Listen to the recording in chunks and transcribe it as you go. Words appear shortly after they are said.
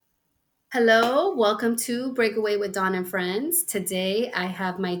Hello, welcome to Breakaway with Dawn and Friends. Today I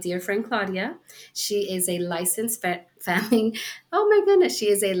have my dear friend Claudia. She is a licensed family, oh my goodness, she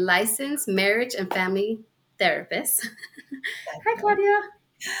is a licensed marriage and family therapist. That's Hi, right. Claudia.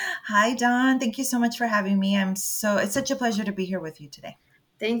 Hi, Don. Thank you so much for having me. It's such a pleasure to be here with you today.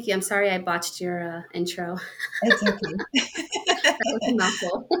 Thank you. I'm sorry I botched your intro. It's okay. That was a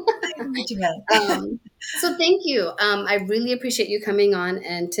mouthful. I know what you meant. So thank you. I really appreciate you coming on.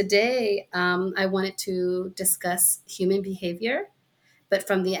 And today I wanted to discuss human behavior, but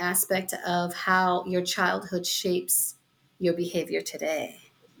from the aspect of how your childhood shapes your behavior today.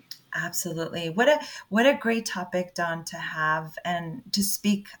 Absolutely. What a great topic, Don, to have and to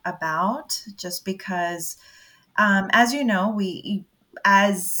speak about, just because as you know, we,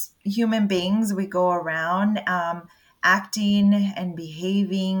 as human beings, we go around acting and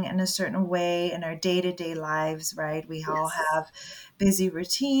behaving in a certain way in our day to day lives, right? We all Yes. have busy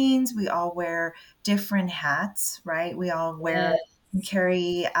routines. We all wear different hats, right? We all wear and Yes.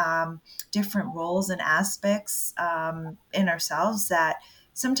 carry different roles and aspects in ourselves that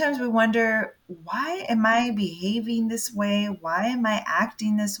sometimes we wonder, why am I behaving this way? Why am I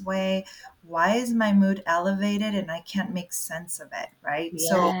acting this way? Why is my mood elevated and I can't make sense of it, right?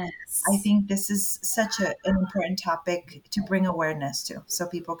 So I Yes. think this is such an important topic to bring awareness to so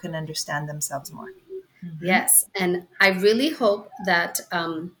people can understand themselves more. Hmm. Yes. And I really hope that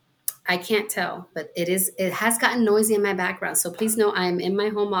I can't tell, but it has gotten noisy in my background. So please know I'm in my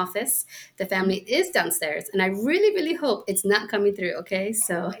home office. The family is downstairs, and I really, really hope it's not coming through. Okay.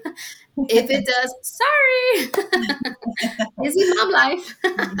 So if it does, sorry. Busy mom life.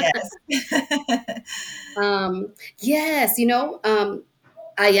 Yes. Yes,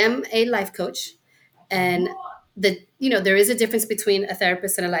 I am a life coach, and there is a difference between a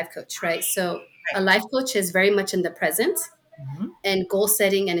therapist and a life coach, right? So a Right. life coach is very much in the present Hmm. and goal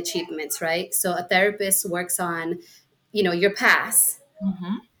setting and achievements, right? So a therapist works on, your past.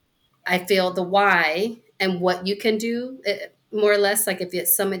 Hmm. I feel the why and what you can do, more or less, like if you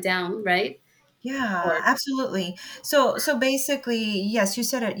sum it down, right? Yeah, Or absolutely. So basically, yes, you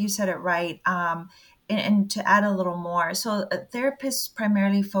said it right. And to add a little more, so a therapist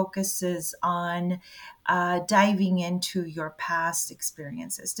primarily focuses on diving into your past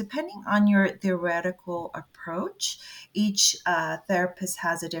experiences. Depending on your theoretical approach, each therapist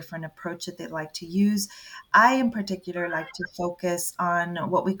has a different approach that they like to use. I, in particular, like to focus on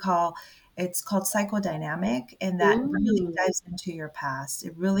what we call it's called psychodynamic, and that really mm, dives into your past.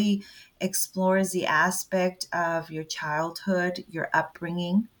 It really explores the aspect of your childhood, your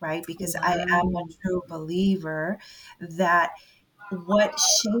upbringing, right? Because I am a wow, true believer that what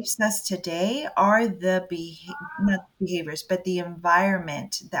shapes us today are not behaviors, but the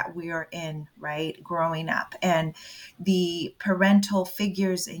environment that we are in, right? Growing up and the parental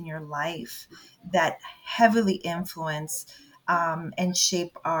figures in your life that heavily influence and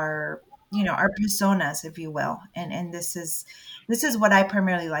shape our personas, if you will. And this is what I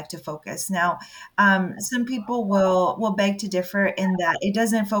primarily like to focus. Now, some people will beg to differ in that it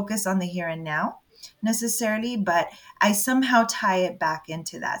doesn't focus on the here and now necessarily, but I somehow tie it back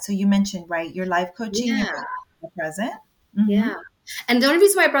into that. So you mentioned, right, your life coaching, you're yeah. the present. Hmm. Yeah. And the only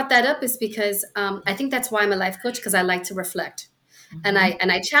reason why I brought that up is because I think that's why I'm a life coach, because I like to reflect. And I Hmm.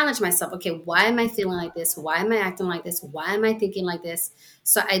 and I challenge myself, okay, why am I feeling like this? Why am I acting like this? Why am I thinking like this?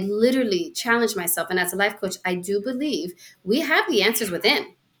 So I literally challenge myself. And as a life coach, I do believe we have the answers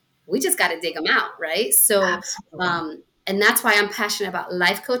within. We just got to dig them out, right? So Absolutely. and that's why I'm passionate about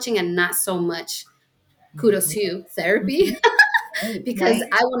life coaching and not so much, kudos Hmm. to you, therapy. Hmm. Right, Because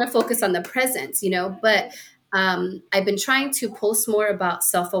right. I want to focus on the present, but I've been trying to post more about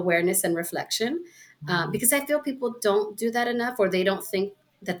self awareness and reflection, Mm. because I feel people don't do that enough, or they don't think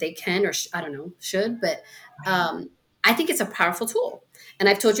that they can, or I don't know, should. But Right, I think it's a powerful tool. And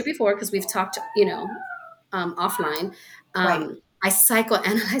I've told you before, because we've talked, offline. right. I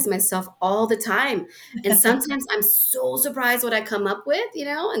psychoanalyze myself all the time. And sometimes I'm so surprised what I come up with.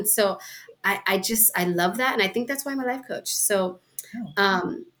 And so I love that. And I think that's why I'm a life coach. So Oh,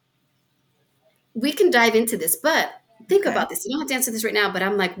 um, we can dive into this, but think okay. about this. You don't have to answer this right now, but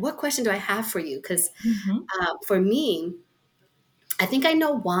I'm like, what question do I have for you? Because Hmm. for me, I think I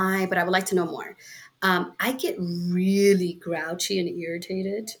know why, but I would like to know more. I get really grouchy and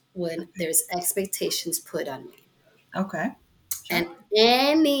irritated when there's expectations put on me. Okay. And Sure.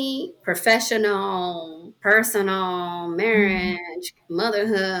 any professional, personal, Hmm. marriage,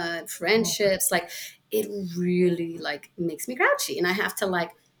 motherhood, friendships, like it really like makes me grouchy. And I have to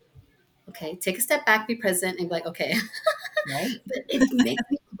okay, take a step back, be present, and be like, okay. Right. But it makes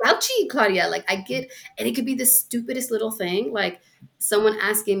me grouchy, Claudia. Like I get, and it could be the stupidest little thing, like someone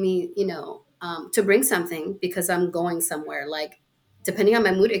asking me, to bring something because I'm going somewhere. Like depending on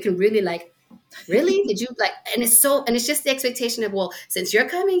my mood, it can really like, really? Did you like? And it's just the expectation of, well, since you're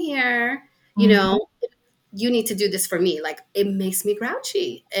coming here, you Mhm. know, you need to do this for me. Like it makes me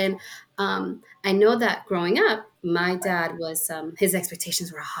grouchy. And I know that growing up, my dad was, his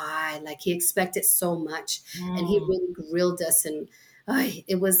expectations were high. Like he expected so much and he Mm, really grilled us. And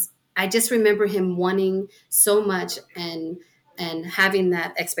it was, I just remember him wanting so much and having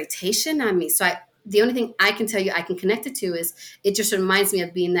that expectation on me. So the only thing I can tell you I can connect it to is it just reminds me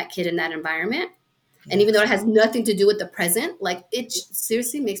of being that kid in that environment. And even though yes. it has nothing to do with the present, like it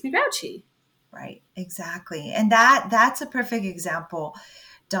seriously makes me grouchy. Right, exactly. And that's a perfect example,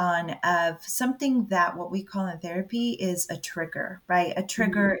 Dawn, of something that what we call in therapy is a trigger, right? A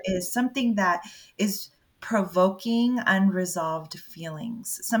Mhm. trigger is something that is provoking unresolved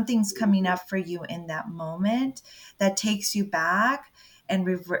feelings. Something's coming up for you in that moment that takes you back and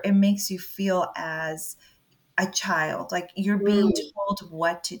it makes you feel as a child, like you're being Mm, told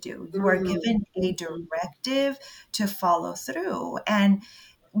what to do. You are mm, given a mhm. directive to follow through. And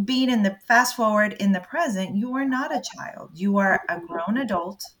being in the fast forward in the present, you are not a child. You are a grown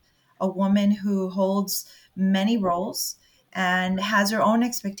adult, a woman who holds many roles and has her own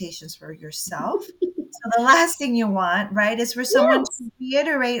expectations for yourself. So the last thing you want, right, is for someone Yes. to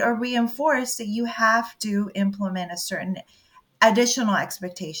reiterate or reinforce that you have to implement a certain additional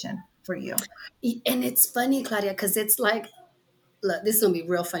expectation for you. And it's funny, Claudia, because it's like, look, this is gonna be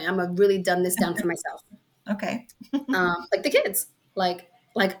real funny. I'm gonna really dumb this down for myself. Okay. Like the kids, like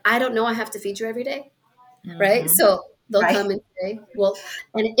I don't know I have to feed you every day, right? Hmm. So they'll Right. come and say, well,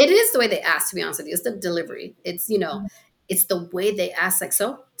 and it is the way they ask. To be honest with you, it's the delivery. It's the way they ask. Like,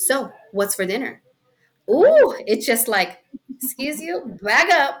 so what's for dinner? Oh. Ooh, it's just like, excuse you, back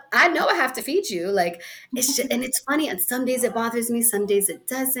up. I know I have to feed you. Like, it's just, and it's funny. And some days it bothers me, some days it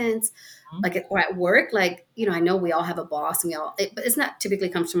doesn't. Like, or at work, like, I know we all have a boss and but it's not typically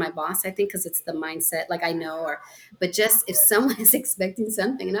comes from my boss, I think, because it's the mindset, like I know, but just if someone is expecting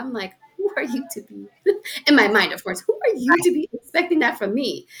something and I'm like, who are you to be, in my mind, of course, who are you Right. to be expecting that from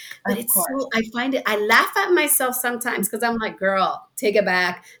me? But Of it's course. so, I find it, I laugh at myself sometimes because I'm like, girl, take it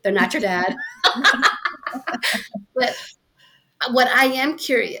back. They're not your dad. But what I am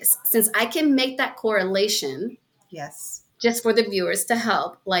curious, since I can make that correlation Yes. just for the viewers to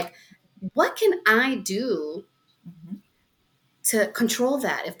help, like, what can I do Mhm. to control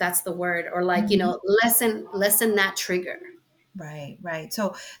that, if that's the word, or like, Mhm. lessen that trigger? Right, right.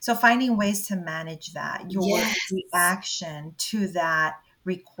 So finding ways to manage that, your Yes. reaction to that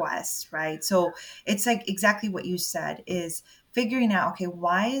request, right? So it's like exactly what you said is figuring out, okay,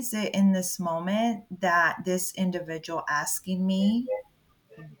 why is it in this moment that this individual asking me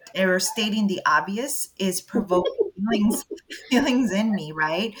or stating the obvious is provoking feelings in me,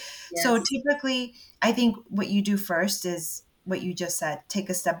 right? So Yes. typically, I think what you do first is what you just said, take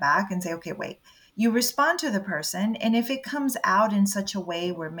a step back and say, okay, wait. You respond to the person, and if it comes out in such a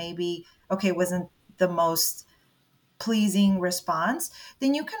way where maybe, okay, wasn't the most pleasing response,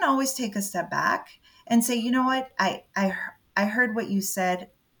 then you can always take a step back and say, you know what, I heard what you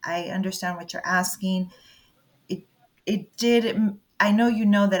said. I understand what you're asking. It did. I know you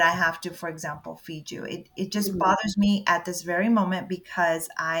know that I have to, for example, feed you. It just Mhm. bothers me at this very moment because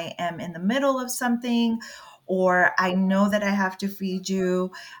I am in the middle of something, or I know that I have to feed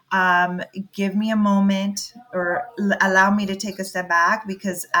you. Give me a moment, or allow me to take a step back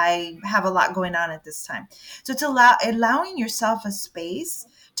because I have a lot going on at this time. So it's allowing yourself a space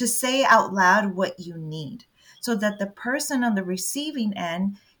to say out loud what you need, so that the person on the receiving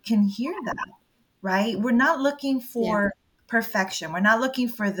end can hear that, right? We're not looking Yeah. for perfection. We're not looking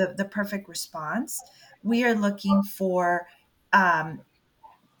for the perfect response. We are looking for um,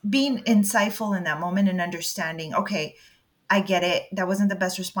 being insightful in that moment and understanding, okay, I get it. That wasn't the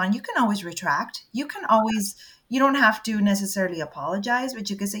best response. You can always retract. You don't have to necessarily apologize, but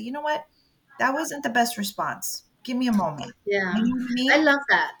you can say, you know what? That wasn't the best response. Give me a moment. Yeah. You know what I I mean? love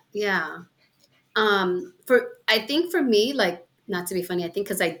that. Yeah. I think for me, like, not to be funny, I think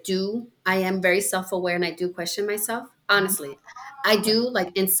because I am very self-aware and I do question myself, honestly. I do,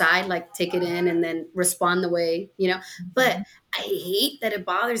 like, inside, like, take it in and then respond the way, but Mhm. I hate that it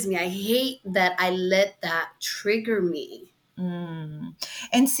bothers me. I hate that I let that trigger me. Mm.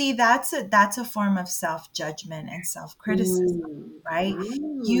 And see, that's a form of self-judgment and self-criticism, Mm. right?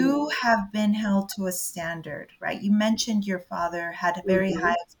 You Mm. have been held to a standard, right? You mentioned your father had very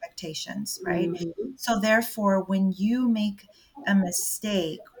high Mhm. expectations, right? Mhm. So therefore, when you make a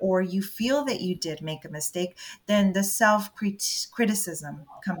mistake or you feel that you did make a mistake, then the self criticism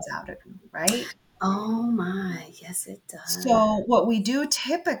comes out of you, right? Oh my, yes, it does. So what we do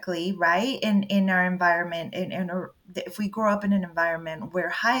typically, right, in our environment, if we grow up in an environment where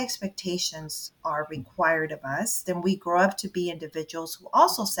high expectations are required of us, then we grow up to be individuals who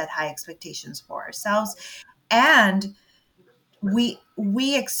also set high expectations for ourselves, and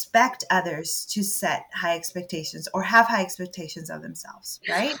we expect others to set high expectations or have high expectations of themselves,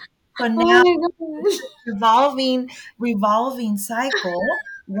 right? So Oh now my gosh. revolving cycle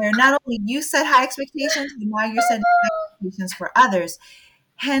where not only you set high expectations, but now you're setting high expectations for others.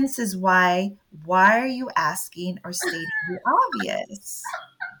 Hence is why are you asking or stating the obvious?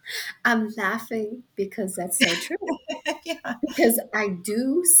 I'm laughing because that's so true. Yeah. Because I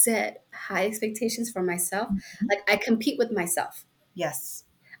do set high expectations for myself. Mhm. Like I compete with myself. Yes.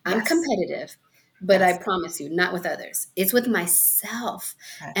 I'm Yes. competitive, but I Yes. promise you, not with others. It's with myself.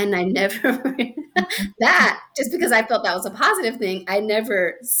 Okay. And I never, Mhm. that, just because I felt that was a positive thing, I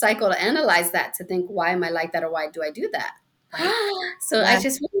never psychoanalyzed that to think, why am I like that or why do I do that? Right. So I Yes.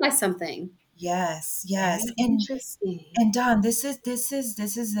 just realized something Yes. Yes. very interesting. And Don, this is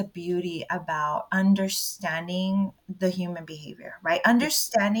the beauty about understanding the human behavior, right?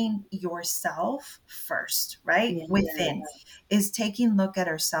 Understanding yourself first, right? Yeah. Within is taking a look at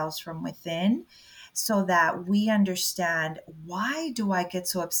ourselves from within so that we understand, why do I get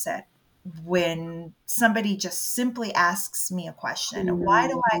so upset when somebody just simply asks me a question? Why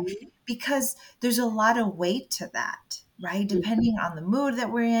do I, Mhm. because there's a lot of weight to that, right? Depending on the mood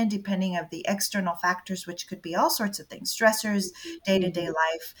that we're in, depending of the external factors, which could be all sorts of things, stressors, day-to-day Mhm.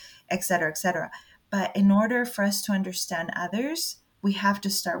 life, et cetera, et cetera. But in order for us to understand others, we have to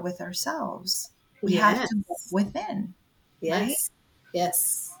start with ourselves. We have to look Yes. within, right? Yes.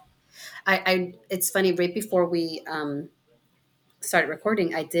 Yes. It's funny, right before we started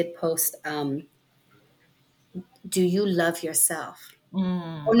recording, I did post, do you love yourself?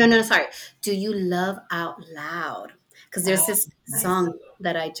 Oh, no, Mm. no, sorry. Do you love out loud? Because there's Oh, this nice. song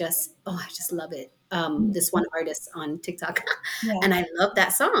that I just love it. This Mhm. one artist on TikTok, Yeah. and I love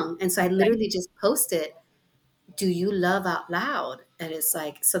that song. And so I Okay. literally just posted, do you love out loud? And it's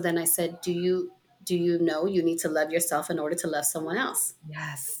like, so then I said, do you know you need to love yourself in order to love someone else?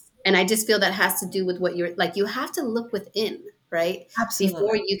 Yes. And I just feel that has to do with what you're like, you have to look within, right?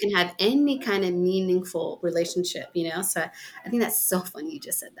 Before Absolutely. you can have any kind of meaningful relationship, So I think that's so funny you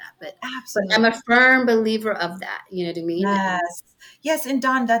just said that. But I'm a Absolutely. firm believer of that. You know what I mean? Yes. Yes, and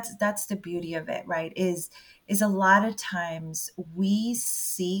Don, that's the beauty of it, right? Is a lot of times we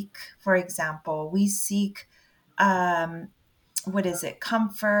seek, for example, we seek um what is it?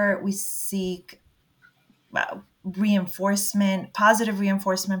 Comfort, we seek reinforcement, positive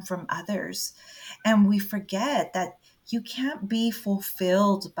reinforcement from others. And we forget that you can't be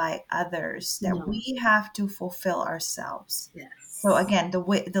fulfilled by others, that No. we have to fulfill ourselves. So Yes. again,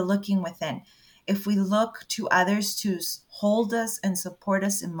 the looking within. If we look to others to hold us and support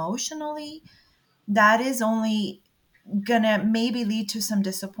us emotionally, that is only gonna maybe lead to some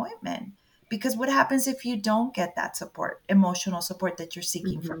disappointment. Because what happens if you don't get that support, emotional support that you're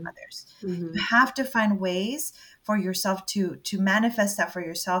seeking from Hmm. others? You Hmm. have to find ways for yourself to manifest that for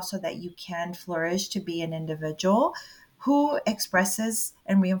yourself so that you can flourish to be an individual who expresses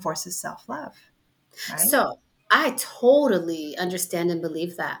and reinforces self-love, right? So I totally understand and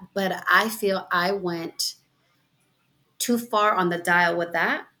believe that. But I feel I went too far on the dial with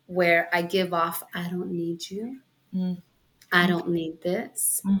that, where I give off, I don't need you. Mm, I okay. don't need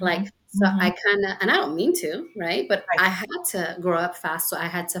this. Mm-hmm. Like, so I Mm-hmm. kind of, and I don't mean to, right? But Right. I had to grow up fast. So I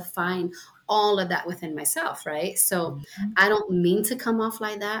had to find all of that within myself, right? So Mhm. I don't mean to come off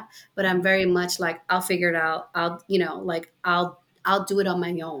like that, but I'm very much like, I'll figure it out. I'll do it on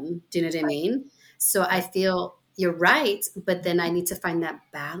my own. Do you know what I Right. mean? So I Right. feel you're right, but then I need to find that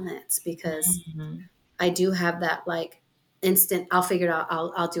balance because Mhm. I do have that like instant, I'll figure it out.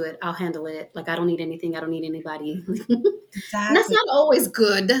 I'll do it. I'll handle it. Like I don't need anything. I don't need anybody. And that's Exactly. not always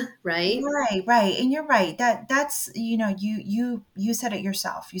good, right? Right, right. And you're right. That's, you said it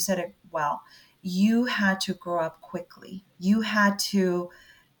yourself. You said it well. You had to grow up quickly. You had to,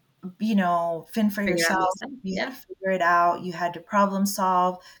 fend for Figure it out yourself. yourself. You had Yeah. to figure it out. You had to problem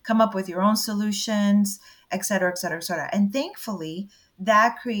solve, come up with your own solutions, et cetera, et cetera, et cetera. And thankfully,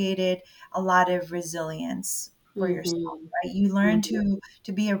 that created a lot of resilience for yourself, Hmm. right? You learn Hmm.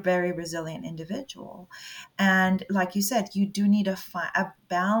 to be a very resilient individual. And like you said, you do need a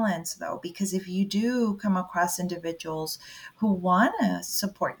balance though, because if you do come across individuals who want to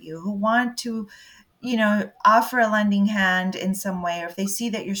support you, who want to offer a lending hand in some way, or if they see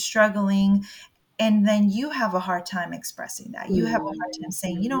that you're struggling, and then you have a hard time expressing that, you have a hard time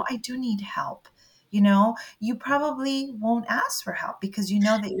saying, Mhm. I do need help, you probably won't ask for help because you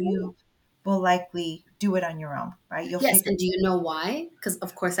know that you will likely do it on your own, right? You'll Yes, figure and do you know why? Because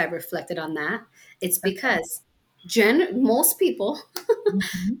of course I reflected on that. It's it out. because most people,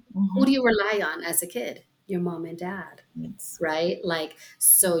 Mhm, who do mhm. you rely on as a kid? Your mom and dad, It's right? Like,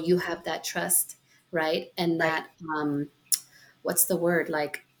 so you have that trust, right? And right. that, what's the word?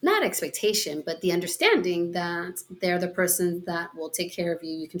 Like, not expectation, but the understanding that they're the person that will take care of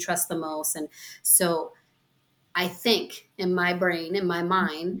you. You can trust the most. And so I think in my brain, in my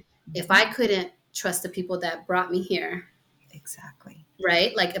mind, if Mhm. I couldn't trust the people that brought me here, Exactly.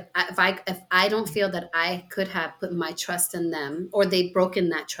 right? Like if I don't feel that I could have put my trust in them, or they've broken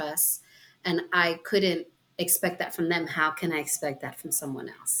that trust, and I couldn't expect that from them, how can I expect that from someone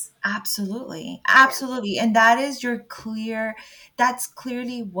else? Absolutely. Yeah. Absolutely. And that's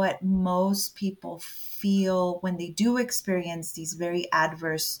clearly what most people feel when they do experience these very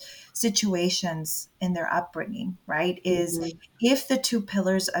adverse situations in their upbringing, right? Is Hmm. if the two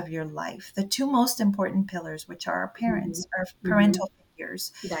pillars of your life, the two most important pillars, which are our Hmm. parents, our Hmm. parental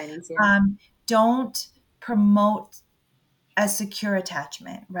figures, Guidance, yeah. don't promote a secure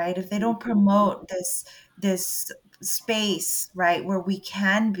attachment, right? If they don't Mhm. promote this space, right, where we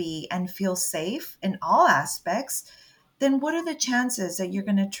can be and feel safe in all aspects, then what are the chances that you're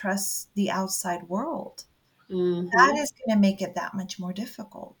going to trust the outside world? That Hmm. is going to make it that much more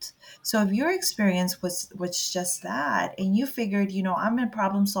difficult. So if your experience was just that, and you figured, I'm a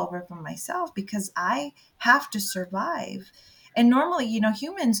problem solver for myself because I have to survive. And normally,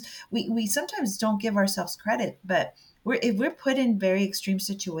 humans, we sometimes don't give ourselves credit, but if we're put in very extreme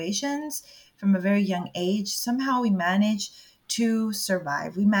situations from a very young age, somehow we manage to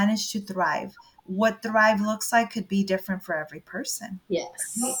survive. We manage to thrive. What thrive looks like could be different for every person.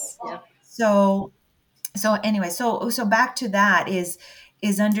 Right? Yes. Yep. So anyway, so back to that is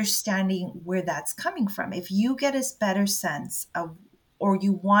understanding where that's coming from. If you get a better sense of, or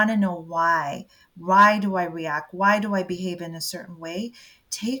you want to know why do I react, why do I behave in a certain way,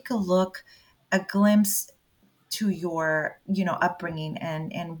 take a look, a glimpse to your upbringing,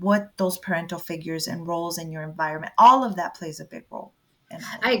 and what those parental figures and roles in your environment, all of that plays a big role in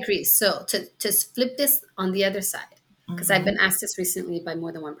all of I it. agree. So to flip this on the other side, because I've Hmm. been asked this recently by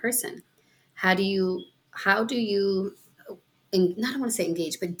more than one person, how do you not I want to say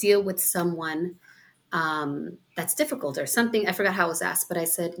engage, but deal with someone that's difficult or something. I forgot how it was asked, but I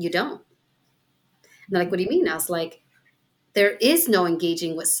said, you don't. And they're like, what do you mean? I was like, there is no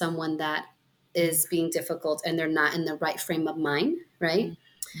engaging with someone that is being difficult and they're not in the right frame of mind, right?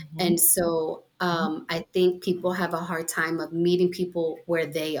 Hmm. And so I think people have a hard time of meeting people where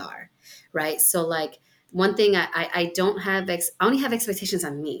they are, right? So like one thing I don't have, I only have expectations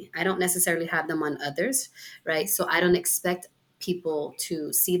on me. I don't necessarily have them on others, right? So I don't expect people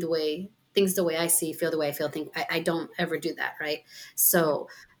to see things the way I see, feel the way I feel, think. I don't ever do that, right? So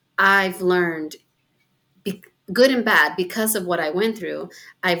I've learned good and bad because of what I went through.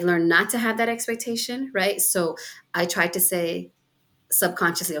 I've learned not to have that expectation, right? So I tried to say,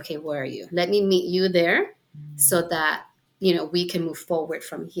 subconsciously, okay, where are you? Let me meet you there so that, we can move forward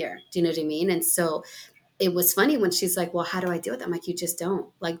from here. Do you know what I mean? And so it was funny when she's like, well, how do I deal with that? I'm like, you just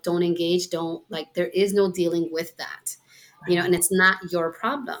don't. Like, don't engage. Don't, like, there is no dealing with that, and Right. it's not your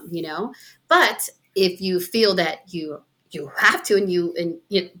problem. But if you feel that you have to,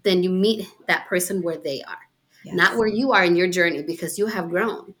 then you meet that person where they are, not Yes. where you are in your journey, because you have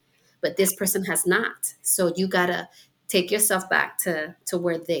grown, but this person has not. So you gotta take yourself back to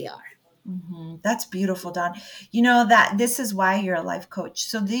where they are. That's beautiful, Don. You know that this is why you're a life coach.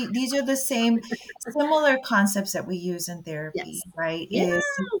 So these are the same similar concepts that we use in therapy, Yes. right? Yeah. Is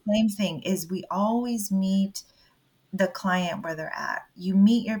the same thing, is we always meet the client where they're at. You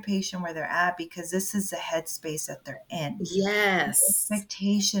meet your patient where they're at because this is the headspace that they're in. The Yes.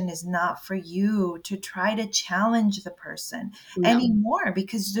 expectation is not for you to try to challenge the person No. anymore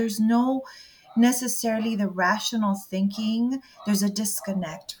because there's no necessarily the rational thinking. There's a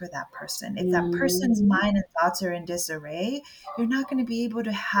disconnect for that person. If that person's Mhm. mind and thoughts are in disarray, you're not going to be able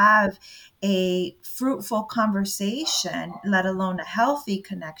to have a fruitful conversation, let alone a healthy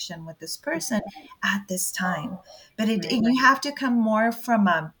connection with this person at this time. But Right. you have to come more from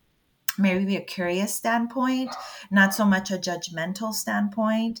a maybe a curious standpoint, not so much a judgmental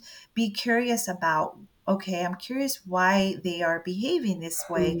standpoint. Be curious about okay, I'm curious why they are behaving this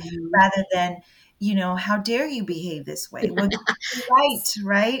way, Mhm. rather than, how dare you behave this way? Well, right,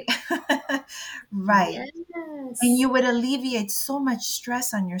 right, right. And Yes. you would alleviate so much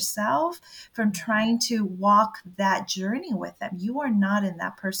stress on yourself from trying to walk that journey with them. You are not in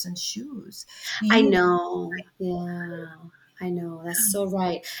that person's shoes. I You, know. Yeah. I know. That's so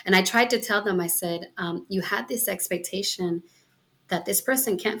right. And I tried to tell them, I said, you had this expectation that this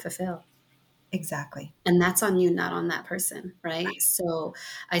person can't fulfill. exactly. And that's on you, not on that person. Right. So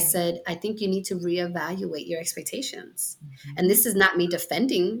I Right. said, I think you need to reevaluate your expectations. And Mhm. this is not me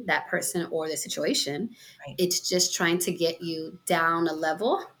defending that person or the situation. Right. It's just trying to get you down a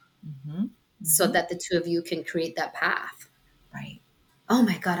level Mhm. so Mhm. that the two of you can create that path. Right. Oh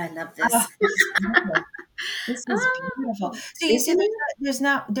my God, I love Oh, this. this is beautiful. This is beautiful. Oh, So you see, isn't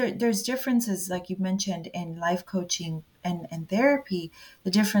it? there's differences, like you mentioned, in life coaching and therapy.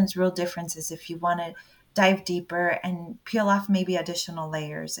 The real difference is if you want to dive deeper and peel off maybe additional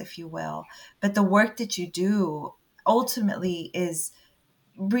layers, if you will. But the work that you do ultimately is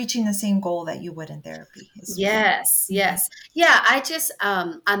reaching the same goal that you would in therapy. Is Yes, Mhm. yes. Yeah, I just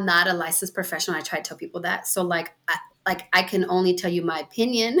I'm not a licensed professional. I try to tell people that. So like I can only tell you my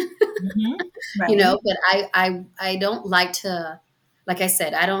opinion, Mhm. Right. but I don't like to, like I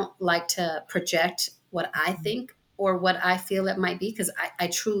said, I don't like to project what I think or what I feel it might be, because I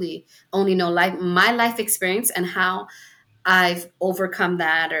truly only know my life experience and how I've overcome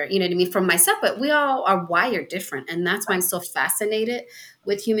that, or you know what I mean, from myself. But we all are wired different, and that's why I'm so fascinated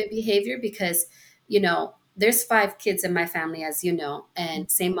with human behavior, because there's 5 kids in my family, as you know, and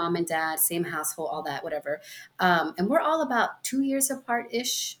same mom and dad, same household, all that, whatever. And we're all about 2 years apart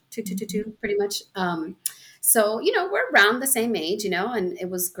ish, Mhm. pretty much. So we're around the same age, and it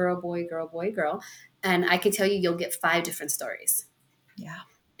was girl, boy, girl, boy, girl, and I can tell you, you'll get 5 different stories. Yeah.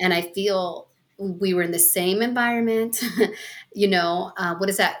 And I feel we were in the same environment. What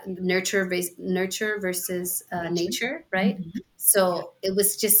is that? Nurture versus Nature. nature, right? Mhm. Yeah. So it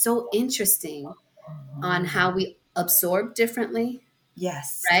was just so interesting on Mhm. how we absorbed differently,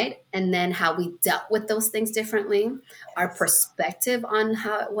 Yes. right? And then how we dealt with those things differently, our Yes. perspective on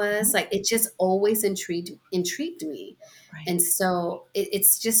how it was. Mhm. Like it just always intrigued me. Right. And so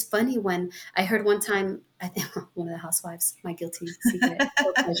it's just funny when I heard one time, I think one of the housewives, my guilty secret,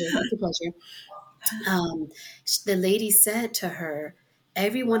 or pleasure, guilty pleasure. The lady said to her,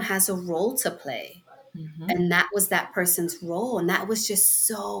 everyone has a role to play. Mhm. And that was that person's role. And that was just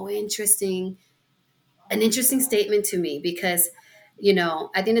so interesting, an interesting statement to me, because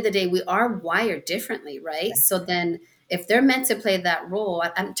at the end of the day, we are wired differently, right? So then if they're meant to play that role,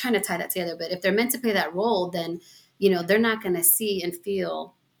 I'm trying to tie that together, but if they're meant to play that role, then they're not going to see and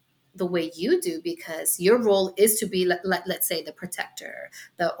feel the way you do, because your role is to be, let's say, the protector,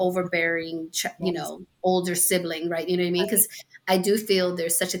 the overbearing Yes. older sibling, right? You know what I mean? Right. Because I do feel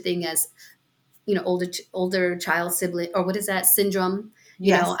there's such a thing as older child sibling, or what is that syndrome?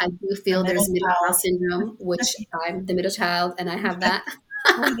 Yes. I do The feel middle there's middle child child. syndrome, which I'm the middle child and I have that.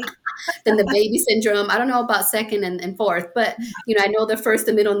 Right. Then the baby syndrome, I don't know about second and fourth, but I know the first,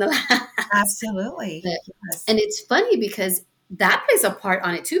 the middle, and the last. Absolutely. But, Yes. and it's funny because that plays a part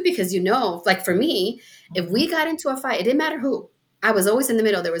on it too, because like for me, if Mhm. we got into a fight, it didn't matter who. I was always in the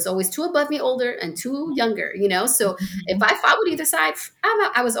middle. There was always two above me older and two younger, So if Mhm. I fought with either side,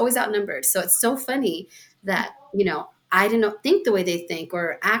 I was always outnumbered. So it's so funny that, I didn't think the way they think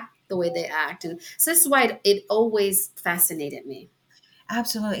or act the way they act. And so this is why it always fascinated me.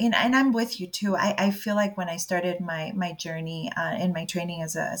 Absolutely. And I'm with you too. I feel like when I started my journey in my training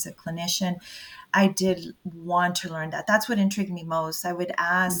as a clinician, I did want to learn that. That's what intrigued me most. I would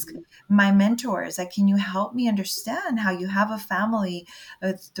ask Mhm. my mentors, like, can you help me understand how you have a family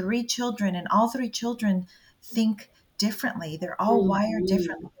with 3 children and all 3 children think differently? They're all wired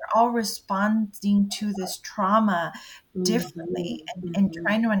differently. Mhm. They're all responding to this trauma differently. Mhm. And Mhm.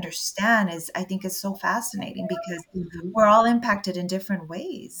 trying to understand is, I think, is so fascinating because Mhm. we're all impacted in different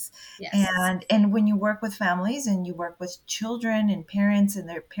ways. Yes. And when you work with families and you work with children and parents, and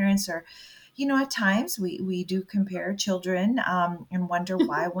their parents are, at times we do compare children, and wonder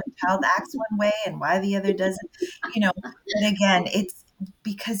why one child acts one way and why the other doesn't, but again, it's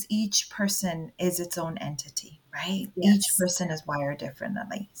because each person is its own entity, right? Each Yes. person is wired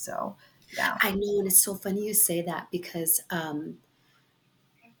differently. So yeah. I know, and it's so funny you say that, because, and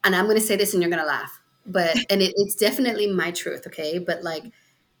I'm going to say this and you're going to laugh, and it's definitely my truth, okay? But like,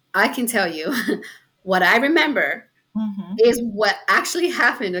 I can tell you what I remember. Mhm. is what actually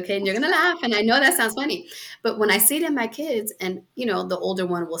happened. Okay. And you're going to laugh. And I know that sounds funny. But when I see it in my kids, and, the older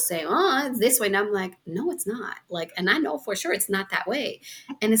one will say, oh, it's this way. And I'm like, no, it's not. Like, and I know for sure it's not that way.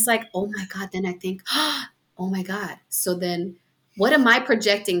 And it's like, oh my God. Then I think, oh my God. So then what am I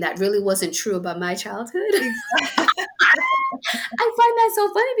projecting that really wasn't true about my childhood? Exactly. I find that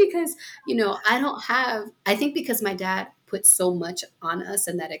so funny because, I don't have, I think because my dad put so much on us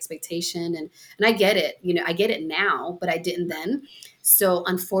and that expectation and I get it, I get it now, but I didn't then. So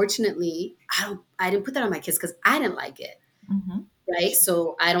unfortunately, I didn't put that on my kids because I didn't like it. Mhm. Right.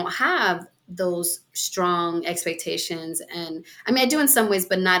 So I don't have those strong expectations. And I mean, I do in some ways,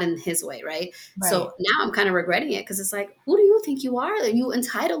 but not in his way. Right. Right. So now I'm kind of regretting it because it's like, who do you think you are? You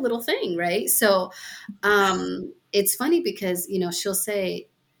entitled little thing. Right. So it's funny because, she'll say,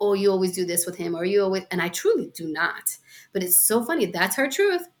 oh, you always do this with him or you always, and I truly do not. But it's so funny. That's her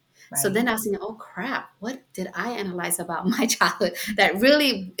truth. So then Right. I was thinking, oh crap, what did I analyze about my childhood that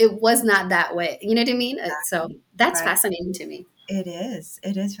really it was not that way? You know what I mean? So Exactly. that's Right. fascinating to me. It is.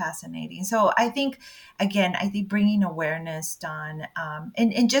 It is fascinating. So I think, again, I think bringing awareness, Don,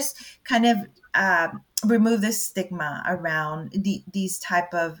 and just kind of remove the stigma around these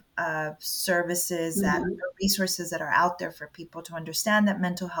type of services that Mhm. resources that are out there for people to understand that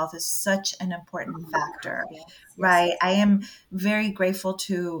mental health is such an Oh important my God. factor, Yes, yes, right? yes. I am very grateful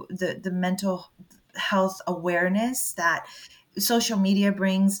to the mental health awareness that social media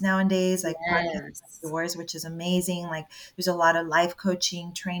brings nowadays, like podcasts like Yes. yours, which is amazing. Like there's a lot of life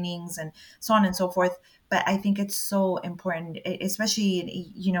coaching trainings and so on and so forth. But I think it's so important, especially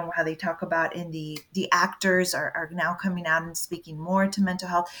how they talk about in the actors are now coming out and speaking more to mental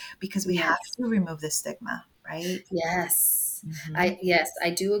health because we have Yes. to remove the stigma, right? Yes. Hmm. I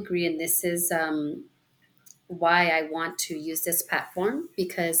do agree. And this is why I want to use this platform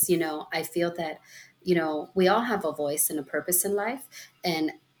because, I feel that, we all have a voice and a purpose in life.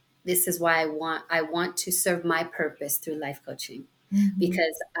 And this is why I want to serve my purpose through life coaching Hmm.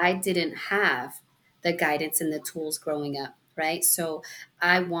 because I didn't have the guidance and the tools growing up. Right. So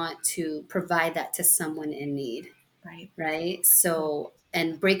I want to provide that to someone in need. Right. Right. So,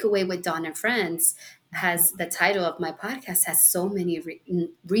 and Breakaway with Dawn and Friends has the title of my podcast has so many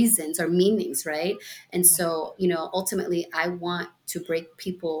reasons or meanings, right? And so, ultimately, I want to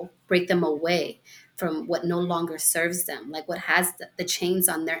break them away from what no longer serves them, like what has the chains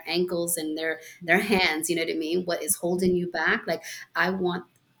on their ankles and their hands. You know what I mean? What is holding you back? Like I want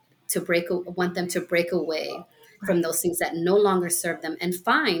them to break away from Right. those things that no longer serve them and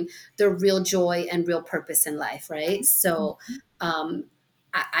find their real joy and real purpose in life, right? So um,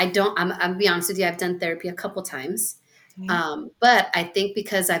 I don't I'm be honest with you, I've done therapy a couple times. Okay. But I think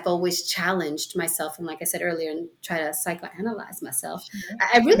because I've always challenged myself, and like I said earlier, and try to psychoanalyze myself, Sure.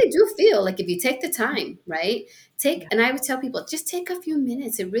 I really do feel like if you take the time, right? Yeah. And I would tell people, just take a few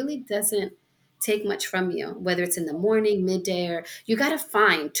minutes. It really doesn't take much from you, whether it's in the morning, midday, or you got to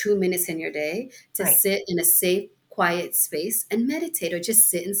find 2 minutes in your day to Right. sit in a safe, quiet space and meditate or just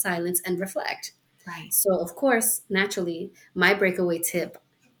sit in silence and reflect. Right. So, of course, naturally, my breakaway tip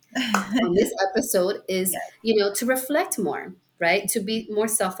on this episode is, Yeah. to reflect more, right? To be more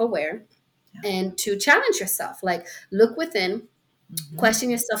self aware Yeah. and to challenge yourself. Like, look within, Hmm. question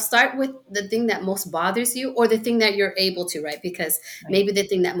yourself, start with the thing that most bothers you or the thing that you're able to, right? Because Right. maybe the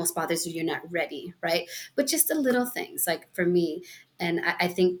thing that most bothers you, you're not ready, right? But just the little things, like for me, and I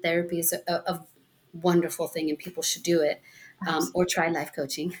think therapy is a wonderful thing and people should do it, or Absolutely. try life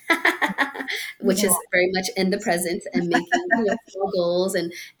coaching, which Yeah. is very much in the present and making, small goals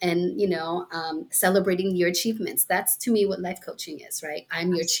and celebrating your achievements. That's to me what life coaching is, right? I'm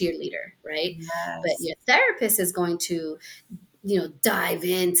your Absolutely. cheerleader, right? But Yes. your therapist is going to dive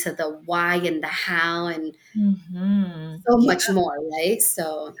into the why and the how and Hmm. so much more, right?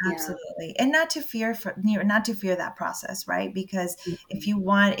 So, yeah. Absolutely. And not to fear that process, right? Because if you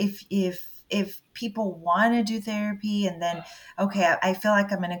want if people want to do therapy and then okay, I feel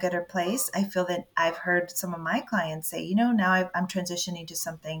like I'm in a gooder place. I feel that I've heard some of my clients say, now I'm transitioning to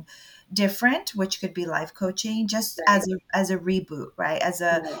something different, which could be life coaching, just Right, as a reboot, right?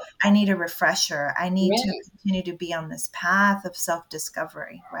 right, I need a refresher. I need to right. continue to be on this path of self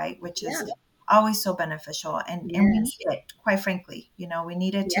discovery, right? Which Yeah, is always so beneficial and we need yes, it, quite frankly. We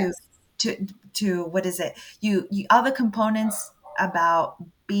need it yes. to what is it, you all the components about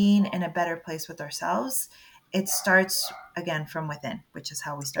being in a better place with ourselves. It starts again from within, which is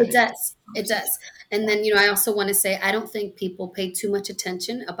how we It started the does. It conversation. does. And Yeah. then, I also want to say, I don't think people pay too much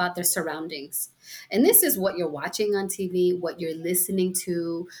attention about their surroundings. And this is what you're watching on TV, what you're listening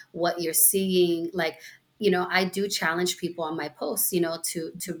to, what you're seeing. Like, I do challenge people on my posts,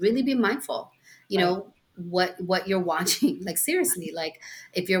 to really be mindful. You Right. know, what you're watching. Like seriously, like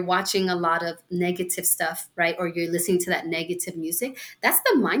if you're watching a lot of negative stuff, right, or you're listening to that negative music, that's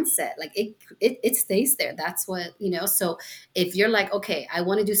the mindset. Like it stays there. That's what, so if you're like, okay, I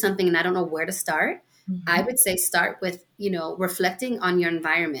want to do something and I don't know where to start, I Mhm. would say start with, reflecting on your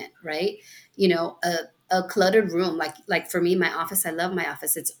environment, right? A cluttered room, like for me, my office, I love my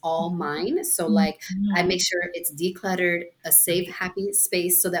office, it's all mine. So like I Mhm. make sure it's decluttered, a safe, Right. happy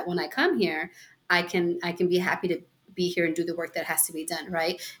space, so that when I come here, I can be happy to be here and do the work that has to be done,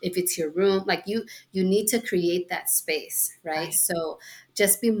 right? If it's your room, like you need to create that space, right? Right. So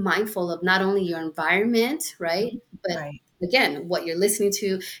just be mindful of not only your environment, right? But Right. again, what you're listening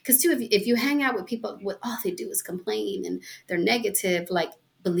to. Because too, if you hang out with people, what all they do is complain and they're negative, like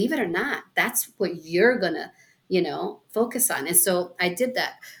believe it or not, that's what you're gonna, focus on. And so I did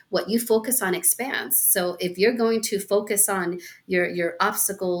that. What you focus on expands. So if you're going to focus on your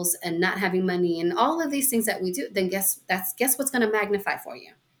obstacles and not having money and all of these things that we do, then guess what's going to magnify for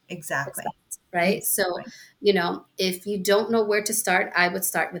you? Exactly. Right? So, Exactly. if you don't know where to start, I would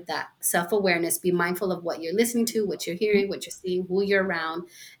start with that self-awareness. Be mindful of what you're listening to, what you're hearing, what you're seeing, who you're around,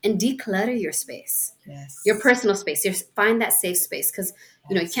 and declutter your space, your Yes. personal space. Find that safe space, because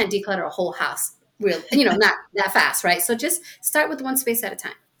you Yes. can't declutter a whole house real, not that fast, right? So just start with one space at a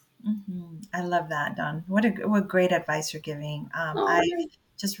time. I love that, Don. What great advice you're giving. Oh, I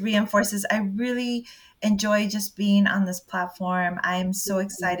just reinforces. I really enjoy just being on this platform. I'm so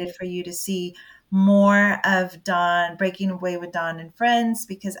excited for you to see more of Don breaking away with Don and friends,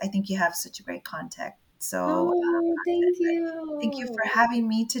 because I think you have such a great content. So thank thank you for you. having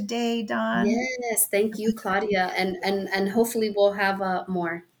me today, Don. Yes, thank you, Claudia, and hopefully we'll have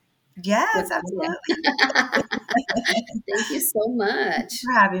more with Yes, Claudia. absolutely. Thank you so Thank you much.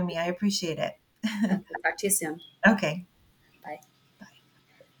 for having me. I appreciate it. Okay, talk to you soon. Okay. Bye.